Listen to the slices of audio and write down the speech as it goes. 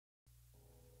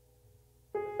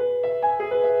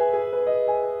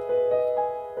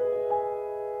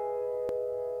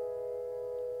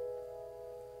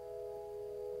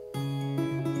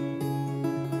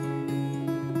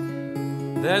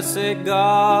There's a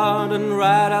garden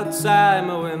right outside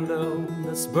my window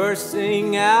that's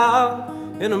bursting out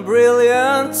in a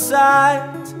brilliant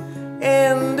sight,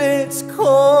 and it's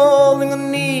calling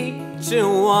on each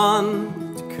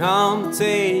one to come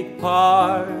take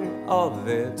part of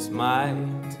its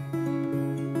might.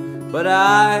 But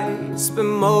I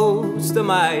spend most of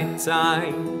my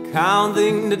time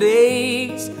counting the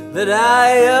days that I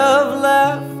have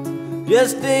left,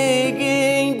 just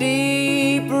digging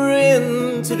deeper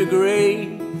into the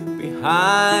grave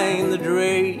behind the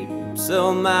drapes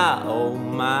of my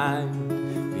own mind,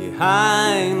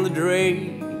 behind the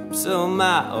drapes of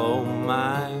my own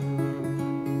mind.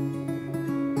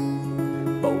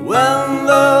 But when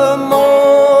the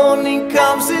morning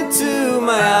comes into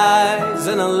my eyes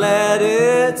and I let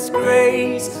its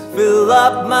grace fill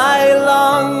up my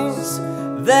lungs,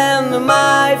 then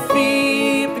my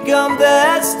feet become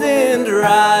destined to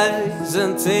rise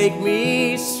and take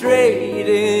me straight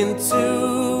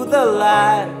into the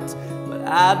light. But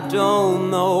I don't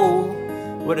know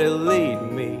where they lead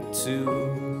me to.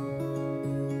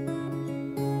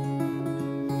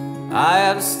 I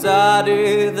have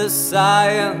studied the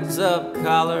science of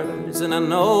colors, and I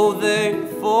know they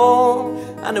form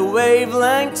and the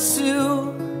wavelengths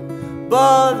too.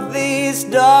 But these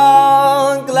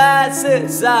dark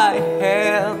glasses I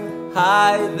have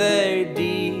hide their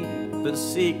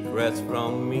deepest secrets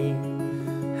from me,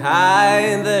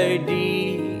 hide their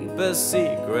deepest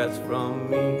secrets from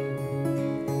me.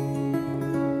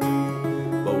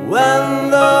 But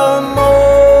when the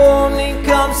morning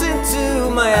comes into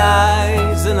my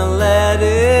eyes and I let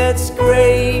its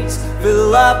grace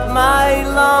fill up my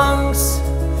lungs,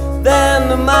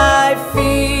 then my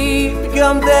feet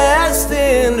become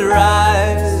destined to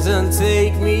rise and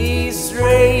take me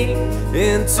straight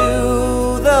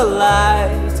into the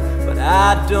light. But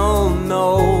I don't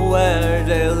know where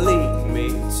they lead me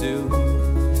to.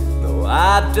 No,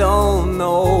 I don't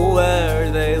know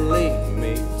where they lead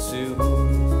me to.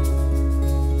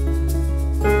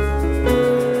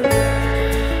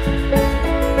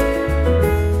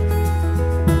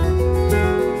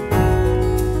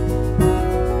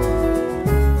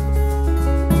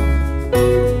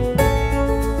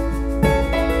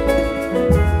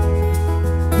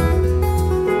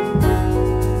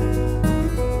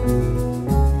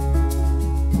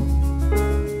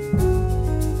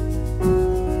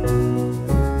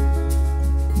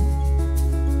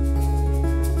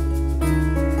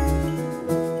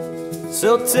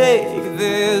 So take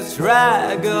this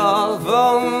rag off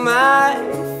of my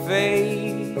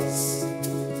face.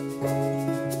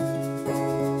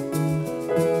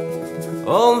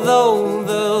 Although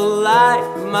the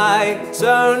light might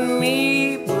turn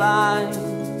me blind,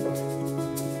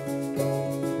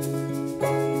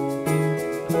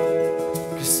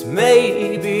 'cause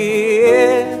maybe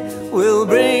it will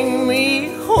bring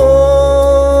me home.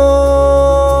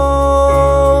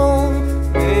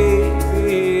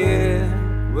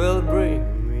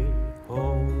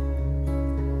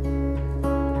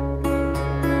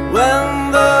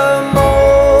 When the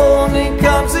morning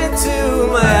comes into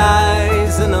my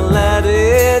eyes and I let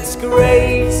its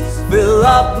grace fill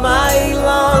up my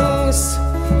lungs,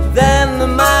 then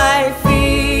my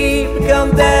feet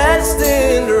become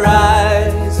destined to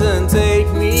rise and take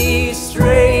me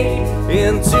straight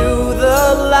into the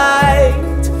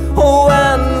light.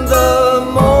 When the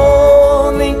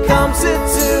morning comes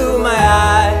into my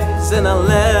eyes and I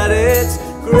let its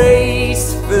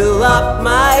grace fill up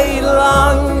my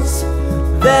lungs,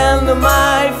 then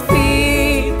my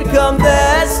feet become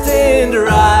destined to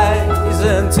rise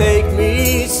and take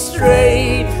me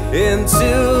straight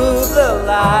into the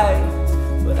light.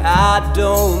 But I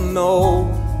don't know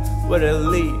where they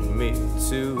lead me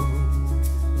to.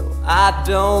 No, I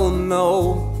don't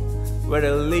know where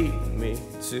they lead me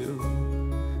to.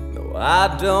 No,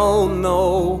 I don't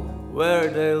know where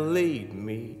they lead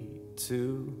me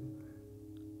to.